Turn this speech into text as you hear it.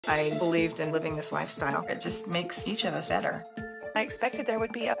I believed in living this lifestyle. It just makes each of us better. I expected there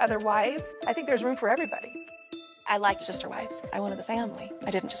would be other wives. I think there's room for everybody. I liked sister wives. I wanted the family. I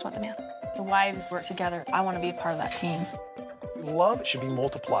didn't just want the man. The wives work together. I want to be a part of that team. Love should be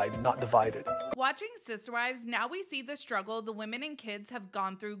multiplied, not divided. Watching Sister Wives, now we see the struggle the women and kids have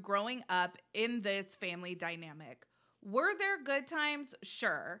gone through growing up in this family dynamic. Were there good times?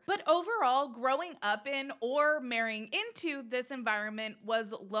 Sure. But overall, growing up in or marrying into this environment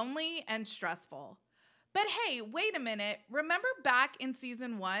was lonely and stressful. But hey, wait a minute. Remember back in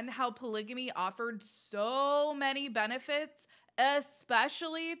season 1 how polygamy offered so many benefits,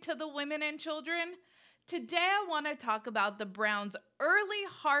 especially to the women and children? Today, I want to talk about the Browns' early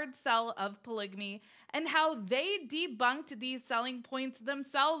hard sell of polygamy and how they debunked these selling points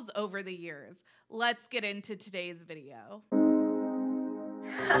themselves over the years. Let's get into today's video.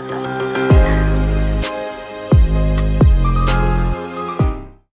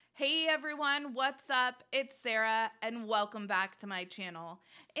 Hey everyone, what's up? It's Sarah and welcome back to my channel.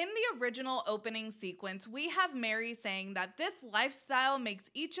 In the original opening sequence, we have Mary saying that this lifestyle makes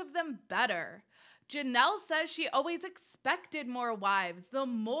each of them better. Janelle says she always expected more wives, the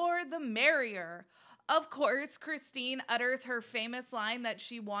more the merrier. Of course, Christine utters her famous line that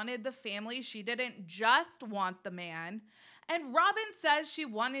she wanted the family, she didn't just want the man. And Robin says she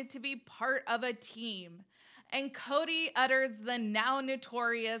wanted to be part of a team. And Kody utters the now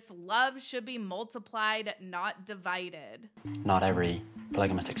notorious love should be multiplied, not divided. Not every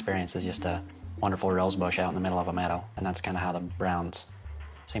polygamist experience is just a wonderful rose bush out in the middle of a meadow, and that's kind of how the Browns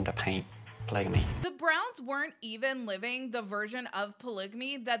seem to paint polygamy. The Browns weren't even living the version of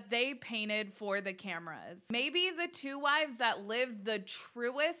polygamy that they painted for the cameras. Maybe the two wives that lived the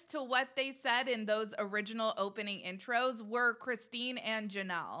truest to what they said in those original opening intros were Christine and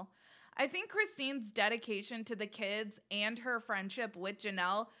Janelle. I think Christine's dedication to the kids and her friendship with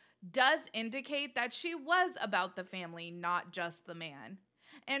Janelle does indicate that she was about the family, not just the man.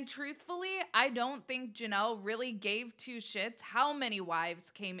 And truthfully, I don't think Janelle really gave two shits how many wives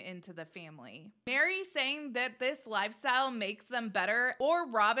came into the family. Mary saying that this lifestyle makes them better, or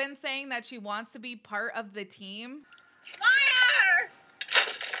Robin saying that she wants to be part of the team. Liar!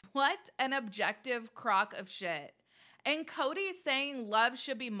 What an objective crock of shit. And Kody saying love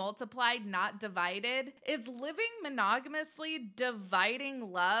should be multiplied, not divided. Is living monogamously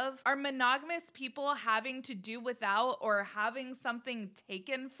dividing love? Are monogamous people having to do without or having something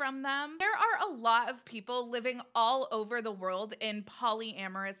taken from them? There are a lot of people living all over the world in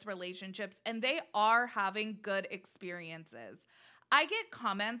polyamorous relationships, and they are having good experiences. I get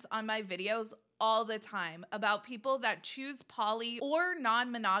comments on my videos all the time about people that choose poly or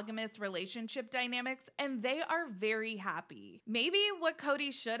non-monogamous relationship dynamics and they are very happy. Maybe what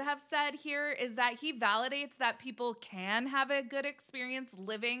Kody should have said here is that he validates that people can have a good experience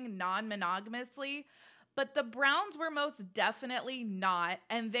living non-monogamously, but the Browns were most definitely not,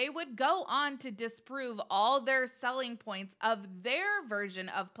 and they would go on to disprove all their selling points of their version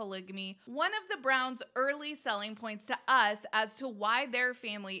of polygamy. One of the Browns' early selling points to us as to why their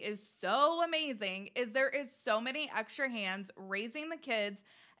family is so amazing is there is so many extra hands raising the kids,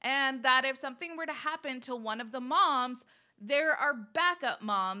 and that if something were to happen to one of the moms, there are backup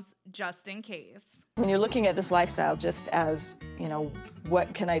moms just in case. When you're looking at this lifestyle just as, you know,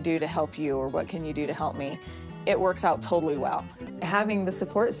 what can I do to help you or what can you do to help me, it works out totally well. Having the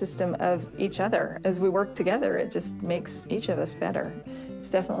support system of each other as we work together, it just makes each of us better. It's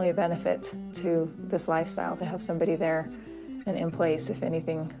definitely a benefit to this lifestyle to have somebody there and in place if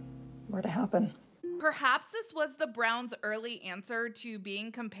anything were to happen. Perhaps this was the Browns' early answer to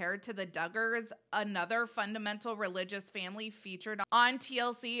being compared to the Duggars, another fundamental religious family featured on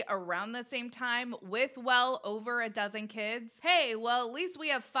TLC around the same time with well over a dozen kids. Hey, well, at least we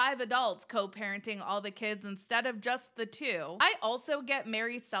have 5 adults co-parenting all the kids instead of just the 2. I also get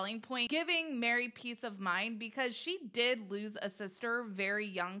Mary's selling point, giving Mary peace of mind because she did lose a sister very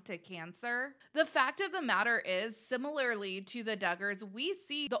young to cancer. The fact of the matter is, similarly to the Duggars, we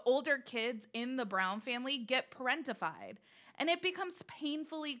see the older kids in the Brown family get parentified, and it becomes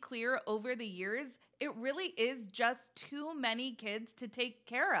painfully clear over the years it really is just too many kids to take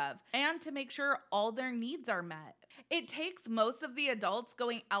care of and to make sure all their needs are met. It takes most of the adults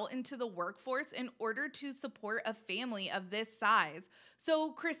going out into the workforce in order to support a family of this size,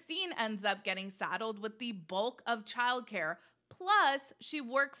 so Christine ends up getting saddled with the bulk of childcare, plus she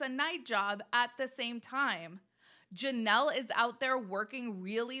works a night job at the same time. Janelle is out there working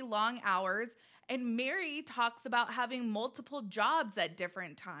really long hours, And Mary talks about having multiple jobs at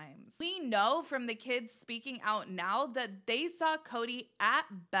different times. We know from the kids speaking out now that they saw Kody at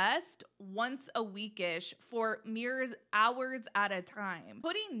best once a weekish for mere hours at a time.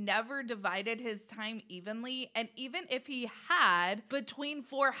 Kody never divided his time evenly, and even if he had, between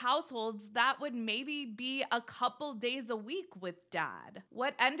 4 households, that would maybe be a couple days a week with dad.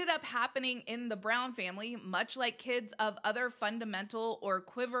 What ended up happening in the Brown family, much like kids of other fundamental or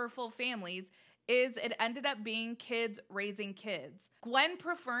quiverful families, is it ended up being kids raising kids. Gwen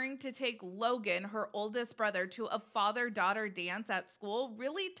preferring to take Logan, her oldest brother, to a father-daughter dance at school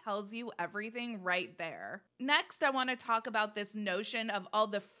really tells you everything right there. Next, I want to talk about this notion of all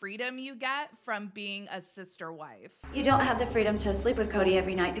the freedom you get from being a sister wife. You don't have the freedom to sleep with Kody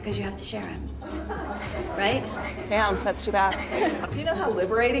every night because you have to share him, right? Damn, that's too bad. Do you know how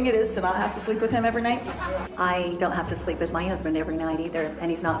liberating it is to not have to sleep with him every night? I don't have to sleep with my husband every night either,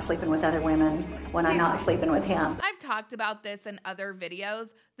 and he's not sleeping with other women when I'm not sleeping with him. I've talked about this in other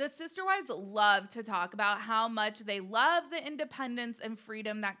videos. The sister wives love to talk about how much they love the independence and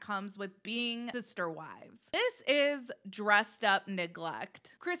freedom that comes with being sister wives. This is dressed up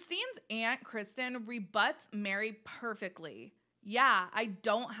neglect. Christine's aunt Kristen rebuts Mary perfectly. Yeah, I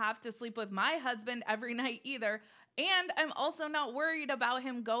don't have to sleep with my husband every night either, and I'm also not worried about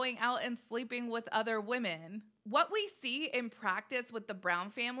him going out and sleeping with other women. What we see in practice with the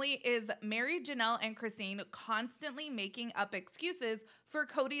Brown family is Mary, Janelle, and Christine constantly making up excuses for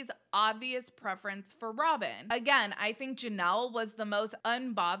Kody's obvious preference for Robin. Again, I think Janelle was the most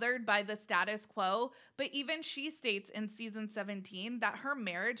unbothered by the status quo, but even she states in season 17 that her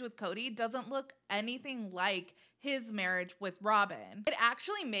marriage with Kody doesn't look anything like his marriage with Robin. It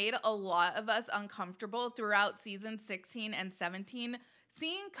actually made a lot of us uncomfortable throughout season 16 and 17,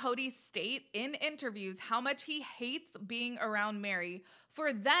 seeing Kody state in interviews how much he hates being around Mary,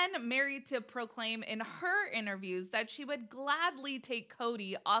 for then Mary to proclaim in her interviews that she would gladly take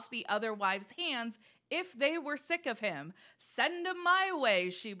Kody off the other wives' hands if they were sick of him. Send him my way,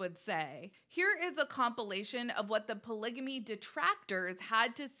 she would say. Here is a compilation of what the polygamy detractors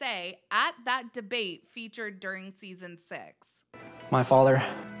had to say at that debate featured during season 6. My father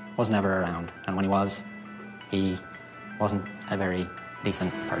was never around, and when he wasn't a very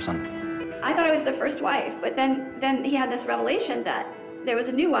decent person. I thought I was the first wife, but then he had this revelation that there was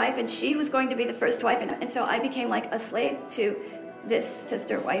a new wife and she was going to be the first wife, and so I became like a slave to this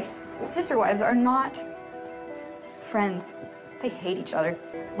sister wife. Sister wives are not friends. They hate each other.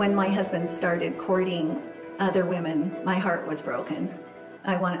 When my husband started courting other women, my heart was broken.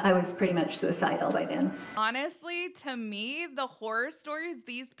 I was pretty much suicidal by then. Honestly, to me, the horror stories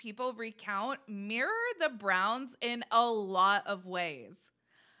these people recount mirror the Browns in a lot of ways.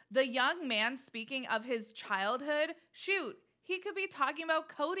 The young man speaking of his childhood, shoot, he could be talking about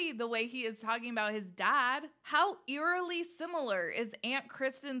Kody the way he is talking about his dad. How eerily similar is Aunt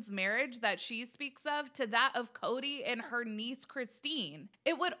Kristen's marriage that she speaks of to that of Kody and her niece Christine?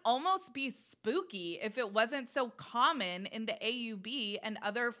 It would almost be spooky if it wasn't so common in the AUB and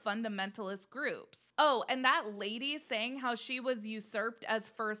other fundamentalist groups. Oh, and that lady saying how she was usurped as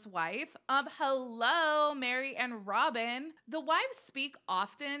first wife. Hello, Mary and Robin. The wives speak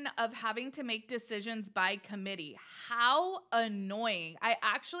often of having to make decisions by committee. How annoying. I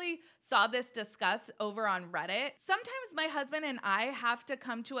actually saw this discussed over on Reddit. Sometimes my husband and I have to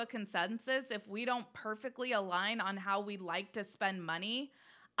come to a consensus if we don't perfectly align on how we like to spend money.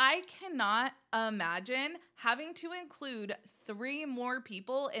 I cannot imagine having to include 3 more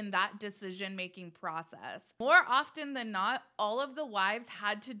people in that decision-making process. More often than not, all of the wives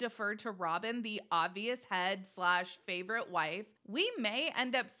had to defer to Robin, the obvious head/favorite wife. We may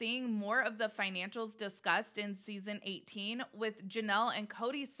end up seeing more of the financials discussed in season 18, with Janelle and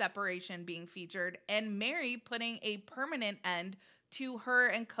Kody's separation being featured, and Mary putting a permanent end to her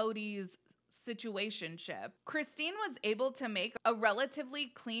and Kody's situationship. Christine was able to make a relatively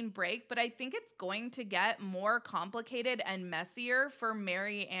clean break, but I think it's going to get more complicated and messier for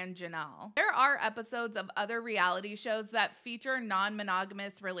Mary and Janelle. There are episodes of other reality shows that feature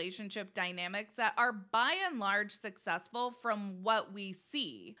non-monogamous relationship dynamics that are by and large successful from what we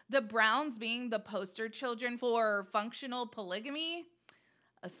see. The Browns being the poster children for functional polygamy,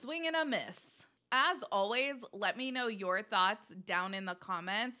 a swing and a miss. As always, let me know your thoughts down in the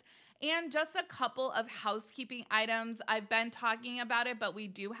comments. And just a couple of housekeeping items. I've been talking about it, but we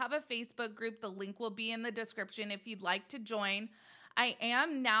do have a Facebook group. The link will be in the description if you'd like to join. I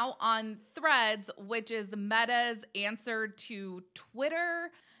am now on Threads, which is Meta's answer to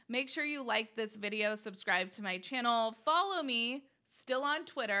Twitter. Make sure you like this video, subscribe to my channel, follow me, still on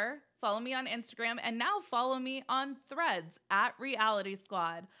Twitter, follow me on Instagram, and now follow me on Threads at Reality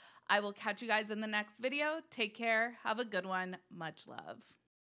Squad. I will catch you guys in the next video. Take care. Have a good one. Much love.